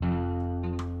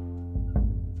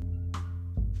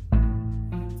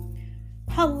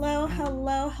Hello,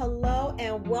 hello, hello,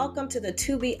 and welcome to the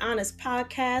To Be Honest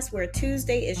podcast, where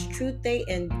Tuesday is Truth Day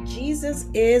and Jesus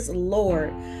is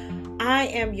Lord. I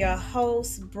am your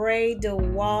host, Bray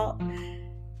DeWalt,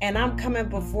 and I'm coming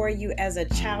before you as a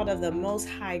child of the Most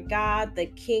High God, the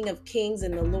King of Kings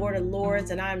and the Lord of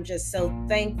Lords, and I'm just so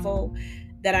thankful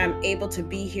that I'm able to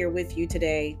be here with you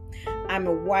today. I'm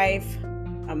a wife,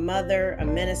 a mother, a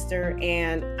minister,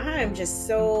 and I'm just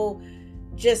so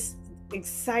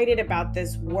excited about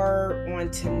this word on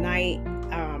tonight.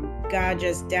 God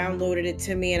just downloaded it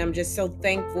to me, and I'm just so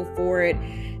thankful for it.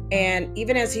 And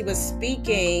even as he was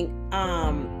speaking,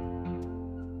 and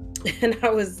I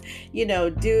was,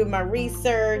 doing my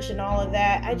research and all of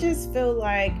that, I just feel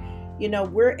like,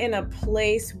 we're in a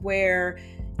place where,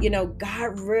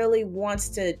 God really wants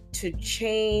to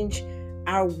change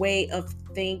our way of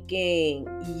thinking.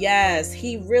 Yes,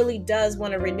 he really does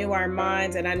want to renew our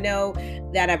minds. And I know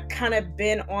that I've kind of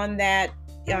been on that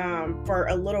for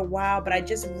a little while, but I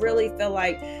just really feel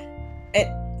like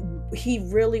he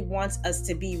really wants us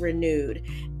to be renewed.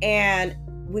 And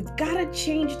we've got to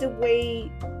change the way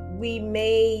we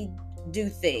may do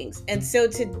things. And so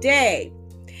today,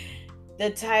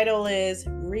 the title is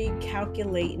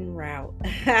Recalculating Route.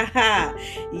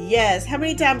 Yes, how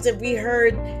many times have we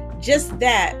heard just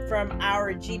that from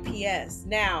our GPS?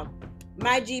 Now,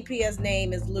 my GPS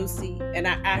name is Lucy, and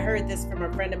I heard this from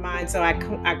a friend of mine, so I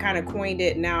kind of coined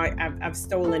it. Now I've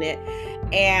stolen it,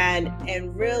 and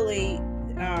really,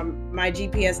 my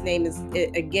GPS name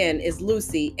is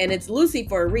Lucy, and it's Lucy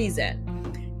for a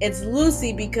reason. It's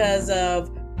Lucy because of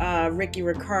Ricky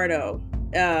Ricardo.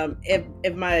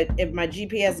 If my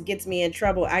GPS gets me in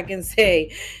trouble, I can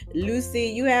say, Lucy,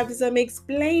 you have some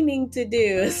explaining to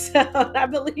do. So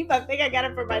I think I got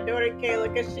it from my daughter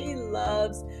Kayla,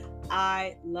 because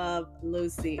I love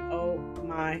Lucy. Oh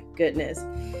my goodness.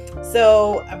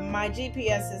 So my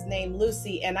GPS is named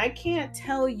Lucy, and I can't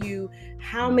tell you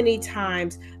how many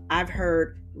times I've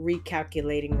heard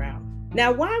recalculating route.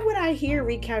 Now, why would I hear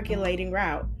recalculating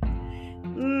route?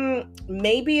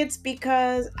 Maybe it's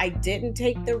because I didn't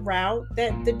take the route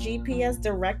that the GPS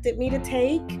directed me to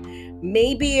take.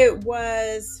 Maybe it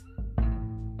was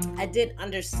I didn't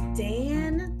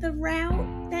understand the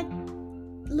route that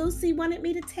Lucy wanted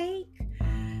me to take.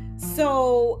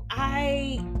 So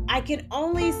I can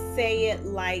only say it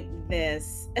like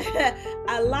this.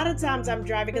 A lot of times I'm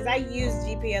driving, because I use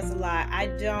GPS a lot. I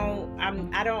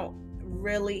don't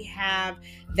really have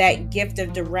that gift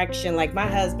of direction. Like my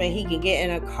husband, he can get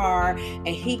in a car and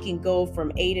he can go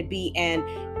from A to B,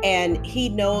 and he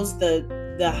knows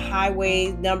the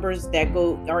highway numbers that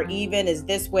are even is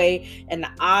this way and the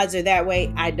odds are that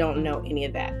way. I don't know any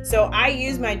of that. So I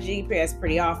use my GPS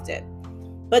pretty often.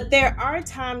 But there are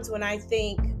times when I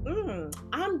think,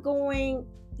 I'm going,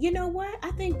 you know what?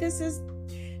 I think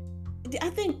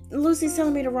Lucy's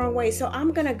telling me the wrong way. So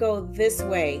I'm going to go this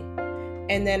way.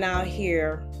 And then I'll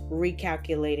hear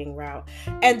recalculating route.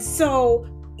 And so,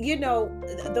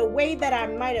 the way that I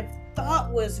might have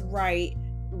thought was right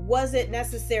wasn't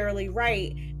necessarily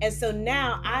right. And so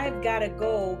now I've got to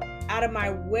go out of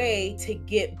my way to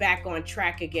get back on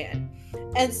track again.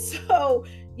 And so,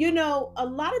 a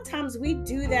lot of times we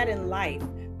do that in life,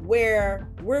 where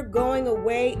we're going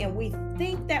away and we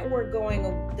think that we're going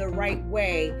the right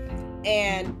way.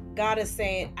 And God is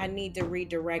saying, I need to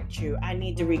redirect you. I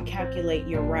need to recalculate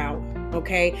your route.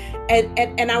 Okay.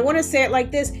 And I want to say it like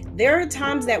this. There are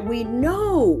times that we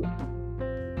know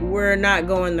we're not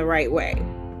going the right way.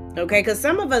 Okay. Because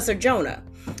some of us are Jonah,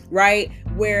 right?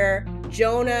 Where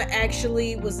Jonah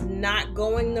actually was not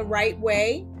going the right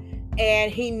way,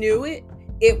 and he knew it.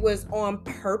 It was on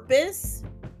purpose.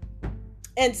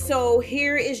 And so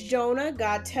here is Jonah.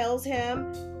 God tells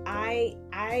him, I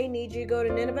need you to go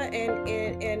to Nineveh,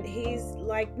 and he's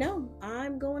like, no,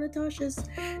 I'm going to Tarshish.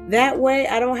 That way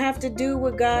I don't have to do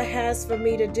what God has for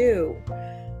me to do.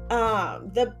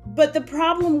 But the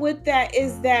problem with that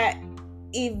is that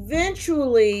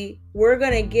eventually we're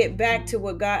going to get back to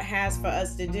what God has for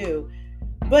us to do.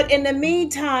 But in the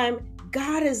meantime,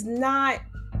 God is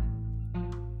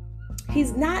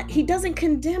he doesn't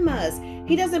condemn us.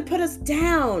 He doesn't put us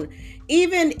down.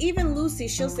 Even Lucy,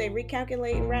 she'll say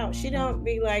recalculating route. She don't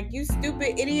be like, you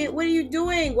stupid idiot. What are you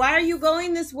doing? Why are you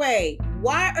going this way?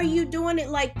 Why are you doing it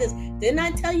like this? Didn't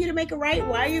I tell you to make a right?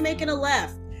 Why are you making a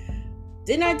left?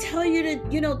 Didn't I tell you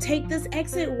to, take this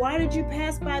exit? Why did you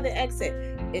pass by the exit?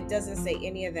 It doesn't say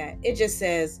any of that. It just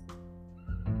says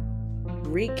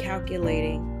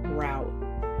recalculating route.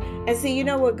 And see, you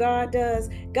know what God does?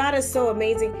 God is so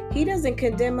amazing. He doesn't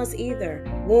condemn us either.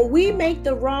 When we make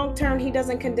the wrong turn, he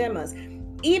doesn't condemn us.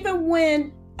 Even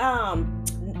when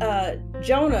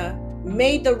Jonah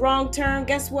made the wrong turn,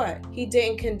 guess what? He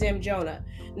didn't condemn Jonah.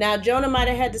 Now, Jonah might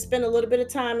have had to spend a little bit of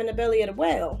time in the belly of the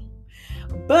whale,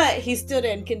 but he still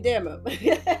didn't condemn him.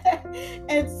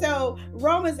 And so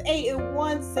Romans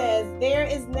 8:1 says, there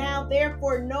is now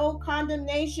therefore no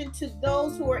condemnation to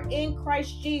those who are in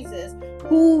Christ Jesus,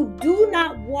 who do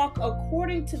not walk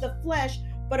according to the flesh,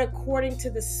 but according to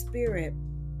the Spirit.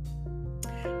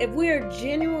 If we are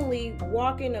genuinely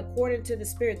walking according to the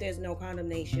Spirit, there's no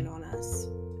condemnation on us.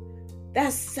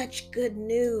 That's such good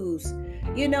news,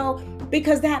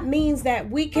 because that means that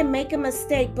we can make a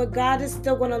mistake, but God is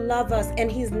still going to love us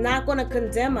and he's not going to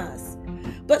condemn us.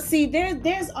 But see,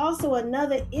 there's also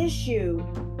another issue,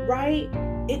 right?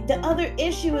 The other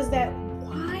issue is that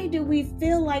why do we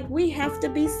feel like we have to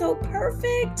be so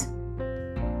perfect?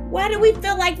 Why do we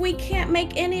feel like we can't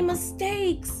make any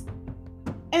mistakes?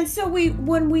 And so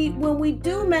when we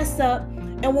do mess up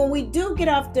and when we do get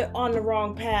on the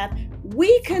wrong path,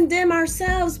 we condemn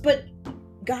ourselves, but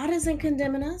God isn't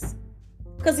condemning us,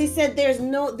 because he said there's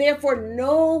therefore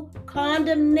no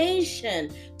condemnation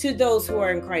to those who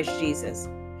are in Christ Jesus.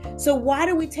 So why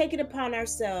do we take it upon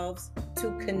ourselves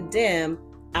to condemn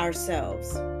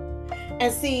ourselves?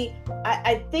 And see,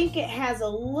 I think it has a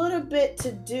little bit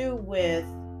to do with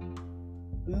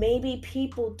maybe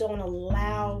people don't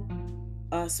allow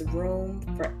us room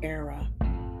for error.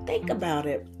 Think about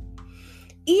it.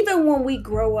 Even when we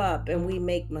grow up and we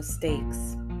make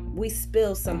mistakes, we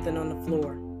spill something on the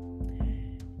floor,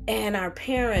 and our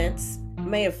parents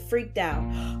may have freaked out.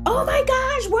 Oh my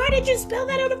gosh, why did you spill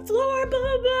that on the floor? Blah,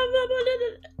 blah, blah, blah,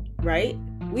 blah. Right?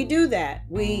 We do that.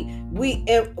 We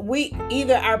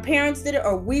either our parents did it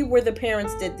or we were the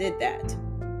parents that did that.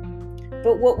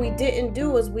 But what we didn't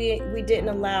do is we didn't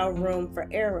allow room for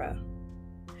error.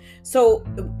 So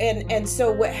and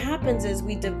so what happens is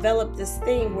we develop this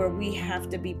thing where we have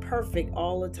to be perfect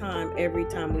all the time, every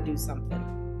time we do something.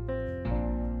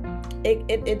 It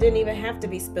didn't even have to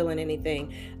be spilling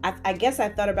anything. I guess I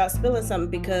thought about spilling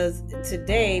something because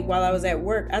today while I was at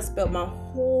work, I spilled my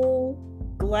whole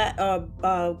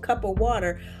cup of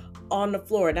water on the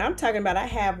floor. Now I'm talking about I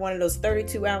have one of those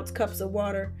 32-ounce cups of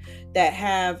water that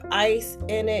have ice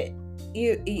in it.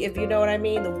 If you know what I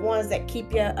mean, the ones that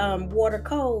keep your water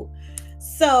cold.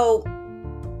 So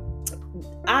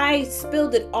I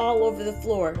spilled it all over the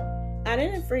floor. I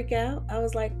didn't freak out. I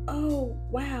was like, oh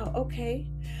wow, okay,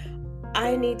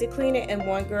 I need to clean it. And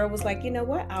one girl was like, you know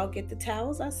what, I'll get the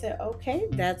towels. I said, okay,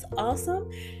 that's awesome.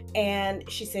 And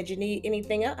she said, you need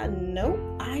anything else? Nope,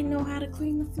 I know how to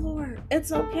clean the floor.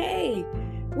 It's okay.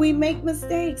 We make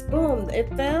mistakes. Boom, it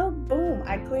fell. Boom,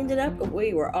 I cleaned it up and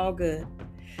we were all good.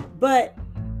 But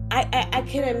I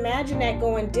can imagine that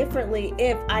going differently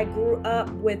if I grew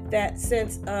up with that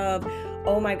sense of,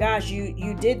 oh my gosh,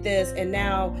 you did this and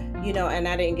now, and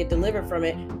I didn't get delivered from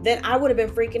it. Then I would have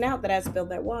been freaking out that I spilled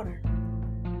that water.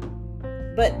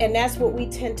 And that's what we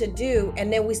tend to do.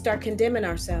 And then we start condemning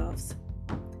ourselves.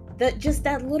 Just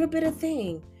that little bit of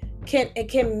thing can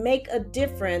make a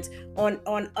difference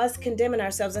on us condemning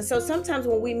ourselves. And so sometimes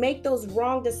when we make those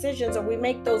wrong decisions or we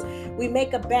make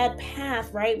a bad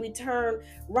path, right? We turn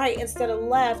right instead of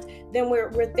left, then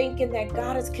we're thinking that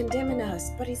God is condemning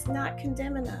us, but he's not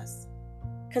condemning us.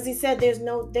 Because he said there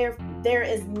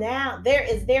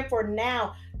is therefore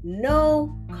now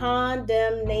no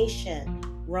condemnation.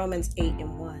 Romans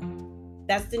 8:1.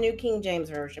 That's the New King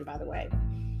James Version, by the way.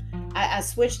 I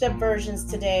switched up versions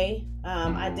today.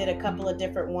 I did a couple of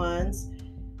different ones.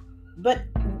 But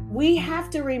we have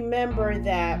to remember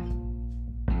that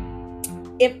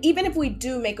even if we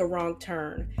do make a wrong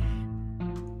turn,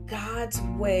 God's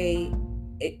way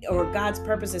or God's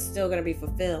purpose is still going to be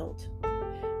fulfilled.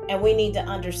 And we need to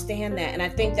understand that. And I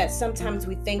think that sometimes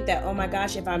we think that, oh my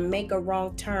gosh, if I make a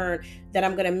wrong turn, that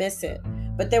I'm going to miss it.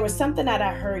 But there was something that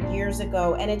I heard years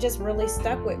ago, and it just really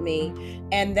stuck with me.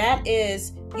 And that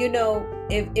is,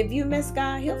 if you miss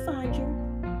God, he'll find you.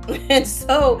 And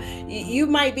so you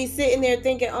might be sitting there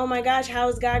thinking, oh my gosh, how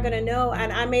is God going to know?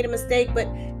 And I made a mistake, but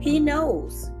he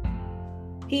knows.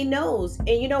 He knows. And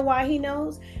you know why he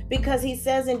knows? Because he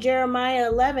says in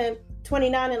Jeremiah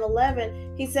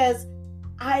 11:29-11, he says,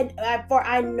 for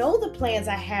I know the plans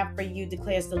I have for you,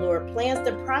 declares the Lord, plans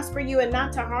to prosper you and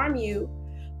not to harm you,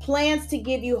 plans to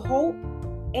give you hope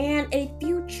and a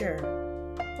future.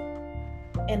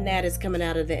 And that is coming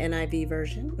out of the NIV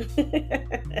version.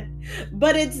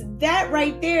 But it's that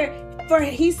right there. For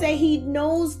he said he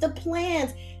knows the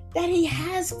plans that he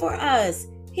has for us.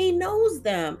 He knows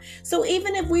them. So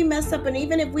even if we mess up and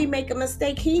even if we make a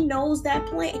mistake, he knows that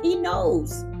plan. He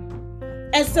knows.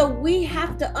 And so we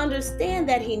have to understand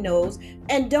that he knows,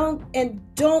 and don't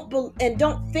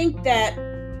think that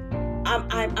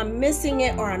I'm missing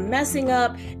it, or I'm messing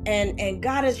up, and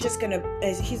God is just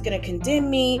he's gonna condemn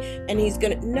me,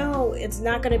 and no, it's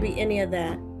not gonna be any of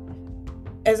that.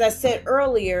 As I said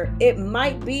earlier, it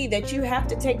might be that you have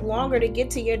to take longer to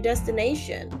get to your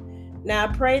destination. Now,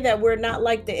 I pray that we're not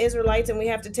like the Israelites and we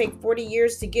have to take 40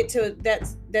 years to get to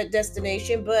that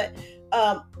destination. But,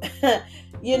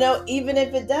 even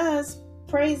if it does,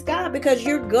 praise God, because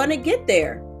you're going to get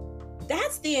there.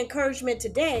 That's the encouragement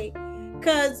today.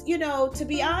 Because, to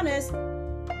be honest,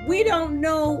 we don't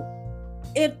know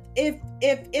if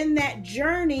in that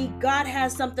journey, God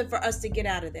has something for us to get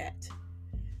out of that.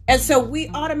 And so we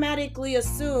automatically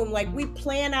assume, like, we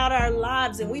plan out our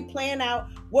lives and we plan out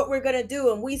what we're going to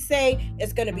do. And we say,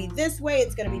 it's going to be this way,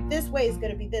 it's going to be this way, it's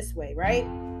going to be this way, right?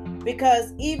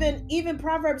 Because even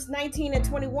Proverbs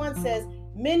 19:21 says,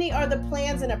 many are the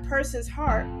plans in a person's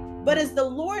heart, but it's the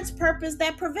Lord's purpose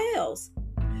that prevails.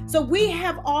 So we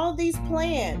have all these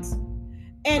plans.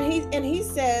 And he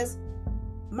says,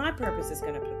 my purpose is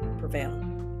going to prevail.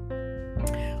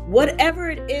 Whatever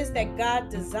it is that God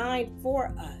designed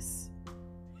for us.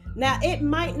 Now, it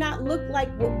might not look like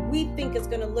what we think it's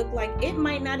going to look like. It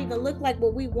might not even look like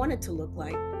what we want it to look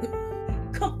like.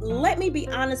 Let me be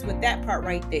honest with that part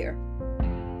right there.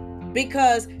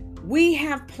 Because we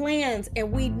have plans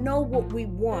and we know what we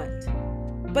want.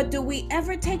 But do we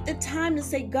ever take the time to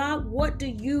say, God, what do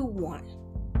you want?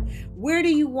 Where do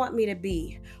you want me to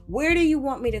be? Where do you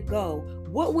want me to go?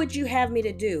 What would you have me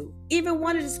to do? Even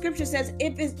one of the scriptures says,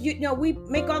 if it's, we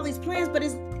make all these plans, but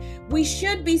we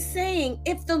should be saying,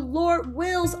 if the Lord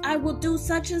wills, I will do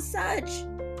such and such.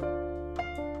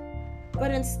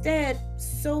 But instead,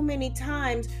 so many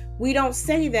times we don't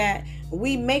say that.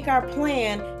 We make our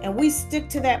plan and we stick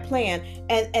to that plan.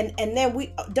 And then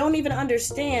we don't even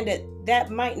understand that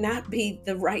might not be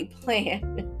the right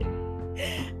plan.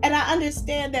 And I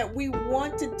understand that we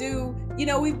want to do,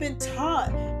 we've been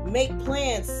taught, make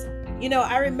plans.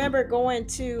 I remember going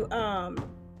to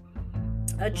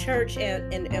a church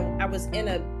and I was in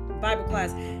a Bible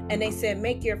class and they said,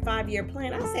 make your 5-year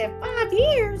plan. I said, 5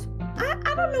 years?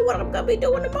 I don't know what I'm going to be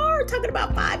doing tomorrow. Talking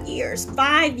about 5 years,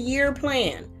 5-year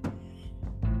plan.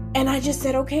 And I just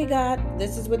said, okay, God,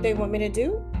 this is what they want me to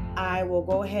do. I will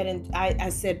go ahead and I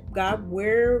said, God,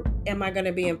 where am I going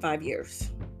to be in 5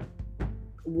 years?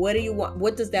 What do you want?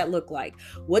 What does that look like?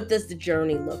 What does the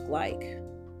journey look like?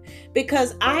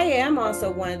 Because I am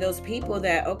also one of those people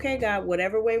that, okay, God,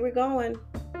 whatever way we're going,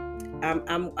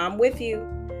 I'm with you.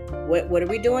 What are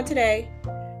we doing today?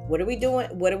 What are we doing?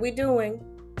 What are we doing?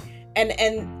 And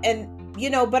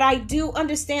but I do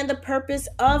understand the purpose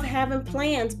of having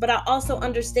plans, but I also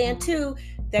understand too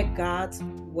that God's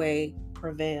way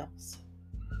prevails.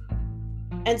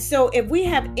 And so if we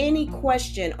have any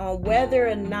question on whether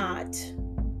or not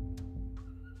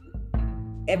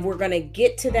if we're going to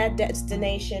get to that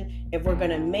destination, if we're going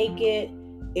to make it,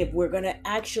 if we're going to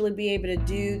actually be able to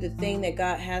do the thing that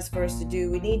God has for us to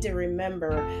do, we need to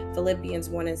remember Philippians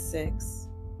 1:6.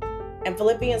 And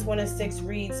Philippians 1:6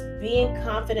 reads, being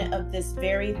confident of this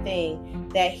very thing,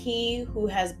 that he who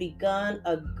has begun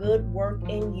a good work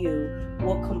in you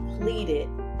will complete it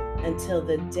until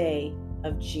the day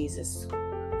of Jesus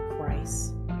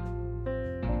Christ.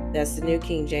 That's the New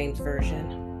King James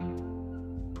Version.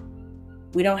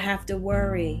 We don't have to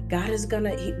worry. God is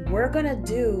we're going to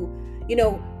do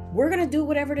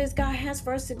whatever it is God has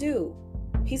for us to do.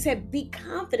 He said, be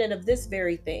confident of this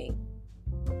very thing.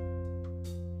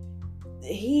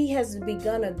 He has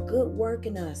begun a good work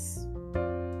in us.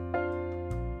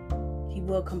 He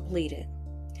will complete it.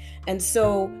 And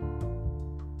so,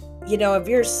 if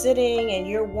you're sitting and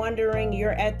you're wondering,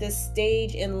 you're at this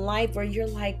stage in life where you're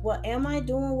like, well, am I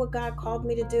doing what God called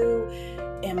me to do?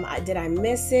 Did I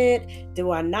miss it?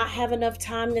 Do I not have enough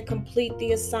time to complete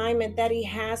the assignment that he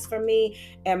has for me?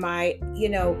 Am I,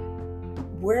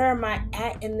 where am I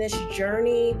at in this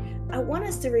journey? I want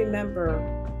us to remember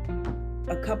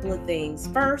a couple of things.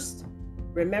 First,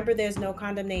 remember there's no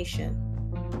condemnation.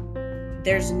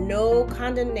 There's no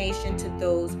condemnation to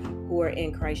those who are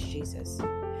in Christ Jesus.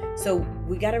 So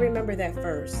we got to remember that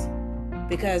first,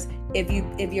 because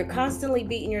if you're constantly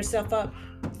beating yourself up,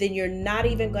 then you're not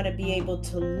even going to be able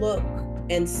to look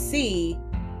and see,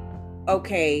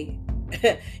 okay,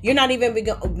 you're not even going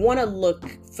to want to look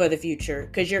for the future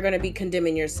because you're going to be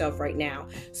condemning yourself right now.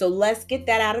 So let's get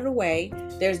that out of the way.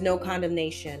 There's no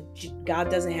condemnation. God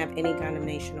doesn't have any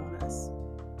condemnation on us.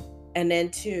 And then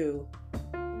 2,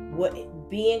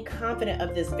 being confident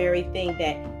of this very thing,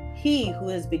 that he who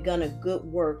has begun a good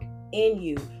work in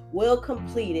you will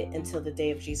complete it until the day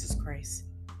of Jesus Christ.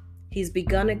 He's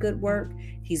begun a good work.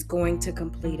 He's going to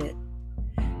complete it.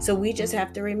 So we just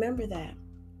have to remember that.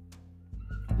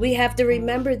 We have to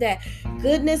remember that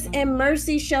goodness and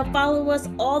mercy shall follow us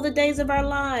all the days of our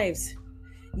lives.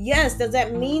 Yes, does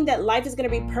that mean that life is going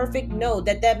to be perfect? No.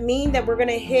 That mean that we're going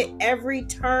to hit every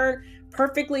turn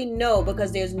perfectly? No,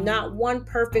 because there's not one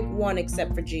perfect one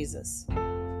except for Jesus.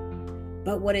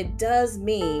 But what it does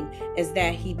mean is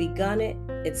that he begun it,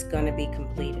 it's going to be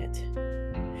completed.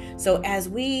 So as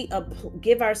we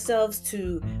give ourselves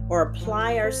to, or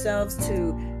apply ourselves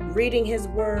to reading his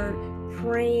word,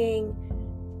 praying,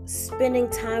 spending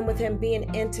time with him, being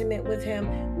intimate with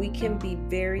him, we can be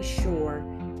very sure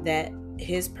that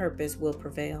his purpose will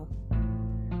prevail.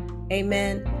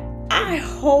 Amen. I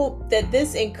hope that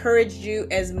this encouraged you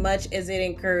as much as it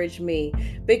encouraged me,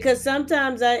 because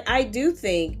sometimes I do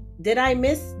think, did I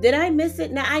miss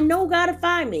it? Now I know God to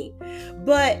find me,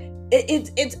 but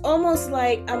it's almost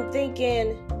like I'm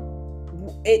thinking,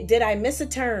 did I miss a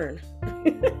turn?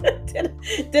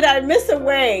 did I miss a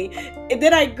way?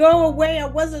 Did I go a way I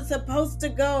wasn't supposed to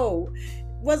go?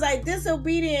 Was I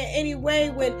disobedient anyway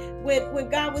when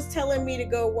God was telling me to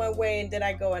go one way, and did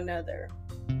I go another?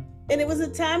 And it was a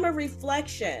time of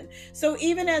reflection. So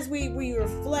even as we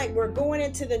reflect, we're going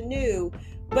into the new,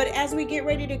 but as we get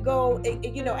ready to go,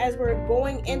 as we're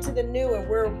going into the new and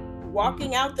we're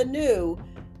walking out the new,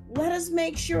 let us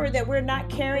make sure that we're not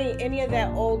carrying any of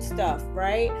that old stuff,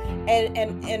 right?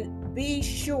 And be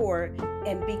sure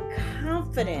and be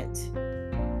confident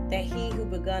that he who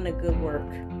begun a good work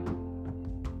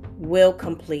will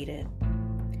complete it.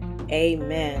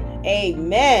 Amen.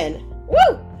 Amen.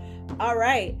 Woo! All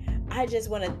right. I just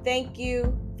want to thank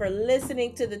you for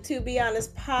listening to the To Be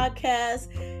Honest podcast.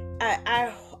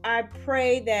 I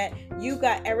pray that you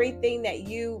got everything that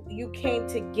you came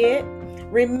to get.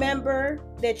 Remember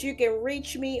that you can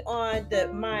reach me on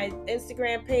my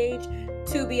Instagram page,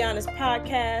 To Be Honest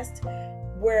Podcast,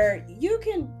 where you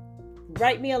can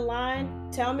write me a line.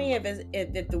 Tell me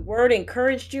if the word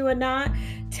encouraged you or not.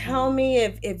 Tell me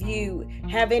if you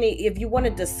have if you want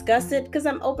to discuss it, because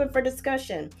I'm open for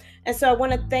discussion. And so I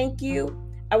want to thank you.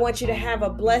 I want you to have a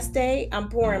blessed day. I'm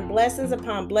pouring blessings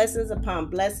upon blessings upon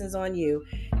blessings on you.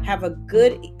 Have a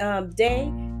good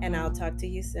day, and I'll talk to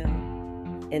you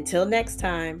soon. Until next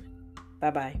time,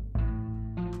 bye-bye.